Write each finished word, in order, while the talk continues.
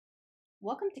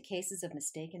Welcome to Cases of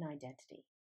Mistaken Identity.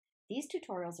 These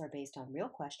tutorials are based on real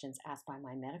questions asked by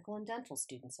my medical and dental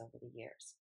students over the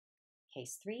years.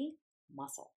 Case 3,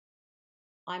 Muscle.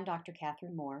 I'm Dr.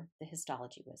 Catherine Moore, the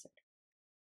Histology Wizard.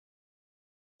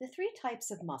 The three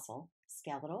types of muscle,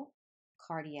 skeletal,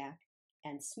 cardiac,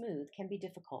 and smooth, can be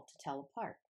difficult to tell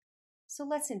apart. So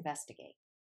let's investigate.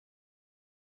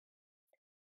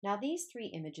 Now these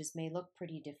three images may look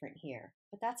pretty different here,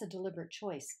 but that's a deliberate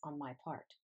choice on my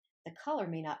part. The color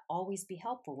may not always be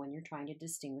helpful when you're trying to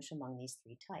distinguish among these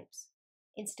three types.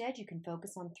 Instead, you can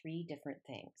focus on three different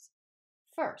things.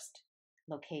 First,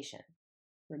 location.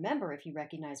 Remember, if you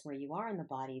recognize where you are in the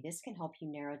body, this can help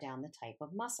you narrow down the type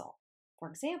of muscle. For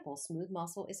example, smooth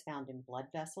muscle is found in blood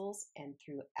vessels and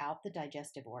throughout the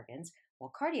digestive organs,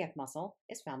 while cardiac muscle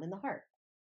is found in the heart.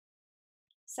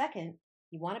 Second,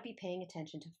 you want to be paying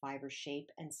attention to fiber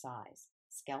shape and size.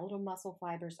 Skeletal muscle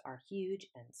fibers are huge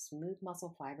and smooth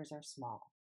muscle fibers are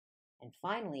small. And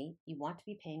finally, you want to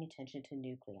be paying attention to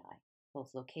nuclei,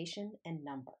 both location and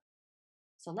number.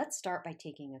 So let's start by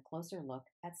taking a closer look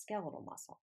at skeletal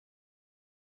muscle.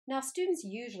 Now, students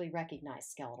usually recognize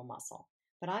skeletal muscle,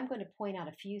 but I'm going to point out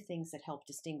a few things that help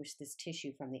distinguish this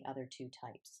tissue from the other two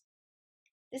types.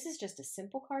 This is just a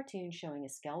simple cartoon showing a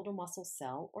skeletal muscle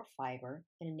cell or fiber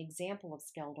and an example of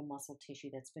skeletal muscle tissue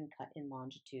that's been cut in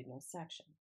longitudinal section.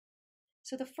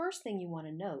 So the first thing you want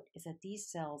to note is that these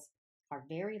cells are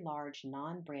very large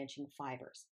non-branching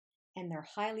fibers, and they're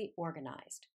highly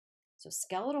organized. So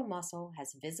skeletal muscle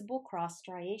has visible cross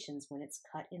striations when it's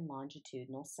cut in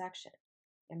longitudinal section.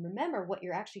 And remember, what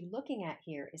you're actually looking at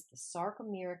here is the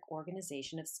sarcomeric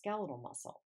organization of skeletal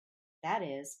muscle. That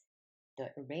is, the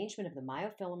arrangement of the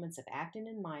myofilaments of actin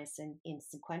and myosin in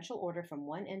sequential order from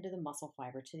one end of the muscle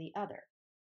fiber to the other.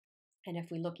 And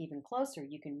if we look even closer,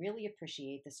 you can really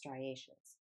appreciate the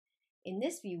striations. In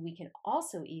this view, we can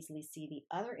also easily see the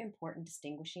other important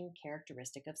distinguishing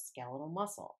characteristic of skeletal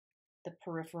muscle, the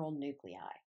peripheral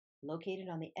nuclei, located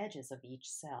on the edges of each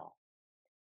cell.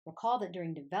 Recall that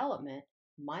during development,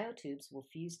 myotubes will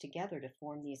fuse together to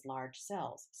form these large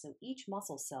cells, so each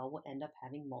muscle cell will end up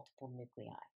having multiple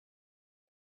nuclei.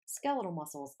 Skeletal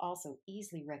muscle is also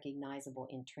easily recognizable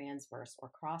in transverse or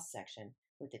cross-section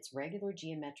with its regular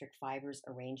geometric fibers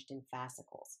arranged in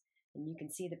fascicles. And you can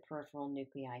see the peripheral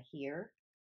nuclei here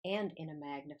and in a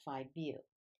magnified view.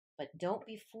 But don't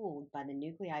be fooled by the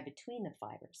nuclei between the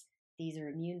fibers. These are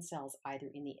immune cells either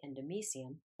in the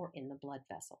endomysium or in the blood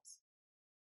vessels.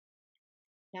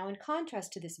 Now, in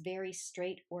contrast to this very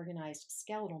straight, organized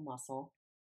skeletal muscle,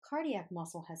 cardiac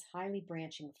muscle has highly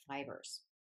branching fibers.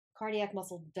 Cardiac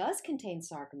muscle does contain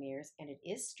sarcomeres and it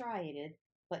is striated,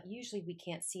 but usually we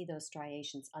can't see those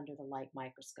striations under the light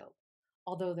microscope,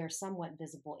 although they're somewhat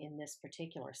visible in this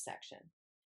particular section.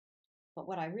 But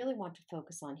what I really want to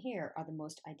focus on here are the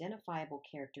most identifiable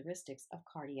characteristics of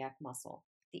cardiac muscle,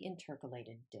 the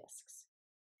intercalated discs.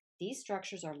 These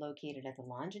structures are located at the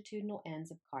longitudinal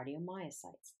ends of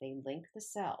cardiomyocytes. They link the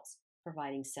cells,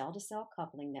 providing cell-to-cell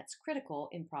coupling that's critical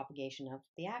in propagation of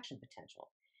the action potential.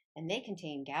 And they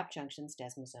contain gap junctions,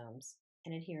 desmosomes,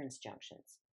 and adherens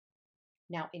junctions.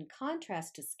 Now, in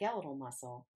contrast to skeletal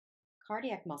muscle,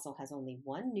 cardiac muscle has only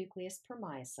one nucleus per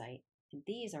myocyte, and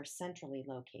these are centrally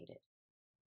located.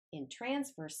 In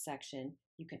transverse section,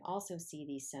 you can also see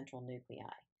these central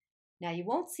nuclei. Now, you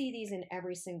won't see these in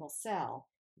every single cell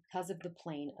because of the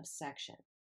plane of section.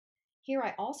 Here,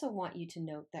 I also want you to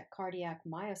note that cardiac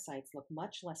myocytes look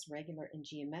much less regular and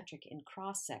geometric in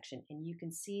cross-section, and you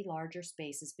can see larger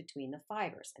spaces between the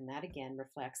fibers, and that again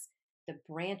reflects the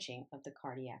branching of the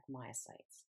cardiac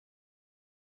myocytes.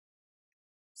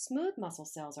 Smooth muscle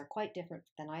cells are quite different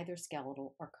than either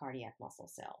skeletal or cardiac muscle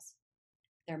cells.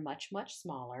 They're much, much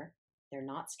smaller, they're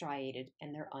not striated,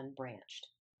 and they're unbranched.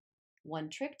 One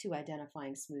trick to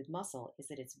identifying smooth muscle is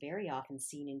that it's very often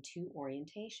seen in two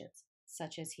orientations,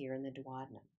 such as here in the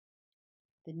duodenum.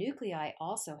 The nuclei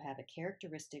also have a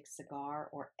characteristic cigar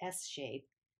or S shape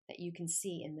that you can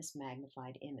see in this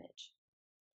magnified image.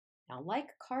 Now,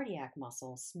 like cardiac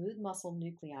muscle, smooth muscle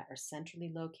nuclei are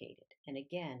centrally located, and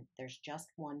again, there's just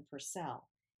one per cell,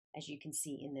 as you can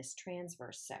see in this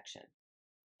transverse section.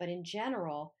 But in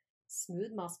general,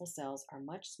 smooth muscle cells are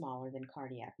much smaller than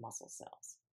cardiac muscle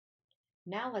cells.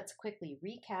 Now let's quickly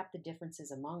recap the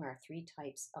differences among our three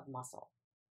types of muscle.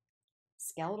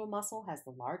 Skeletal muscle has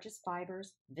the largest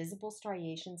fibers, visible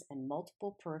striations, and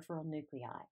multiple peripheral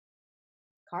nuclei.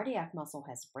 Cardiac muscle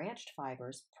has branched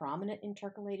fibers, prominent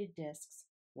intercalated discs,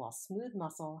 while smooth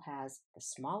muscle has the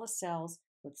smallest cells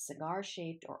with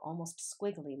cigar-shaped or almost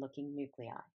squiggly-looking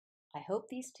nuclei. I hope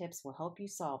these tips will help you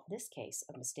solve this case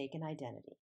of mistaken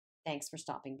identity. Thanks for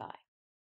stopping by.